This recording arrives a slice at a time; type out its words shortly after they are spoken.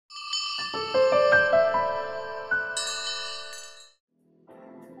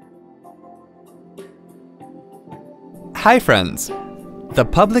Hi friends! The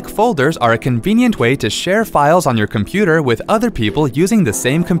public folders are a convenient way to share files on your computer with other people using the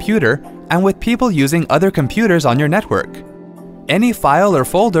same computer and with people using other computers on your network. Any file or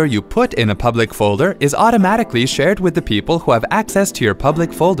folder you put in a public folder is automatically shared with the people who have access to your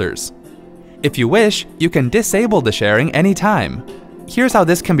public folders. If you wish, you can disable the sharing anytime. Here's how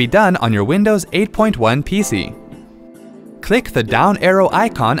this can be done on your Windows 8.1 PC. Click the down arrow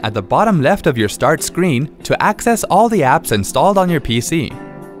icon at the bottom left of your start screen to access all the apps installed on your PC.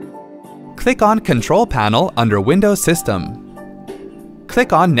 Click on Control Panel under Windows System.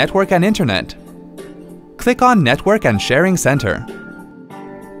 Click on Network and Internet. Click on Network and Sharing Center.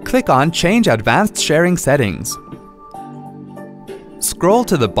 Click on Change Advanced Sharing Settings. Scroll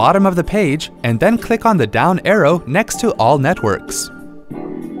to the bottom of the page and then click on the down arrow next to All Networks.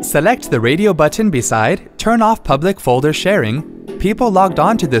 Select the radio button beside Turn off public folder sharing. People logged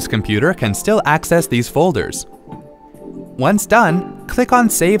on to this computer can still access these folders. Once done, click on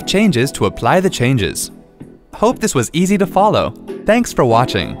Save Changes to apply the changes. Hope this was easy to follow. Thanks for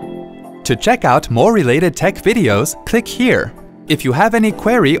watching. To check out more related tech videos, click here. If you have any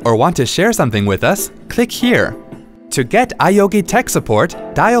query or want to share something with us, click here. To get iYogi tech support,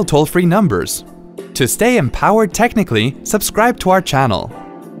 dial toll-free numbers. To stay empowered technically, subscribe to our channel.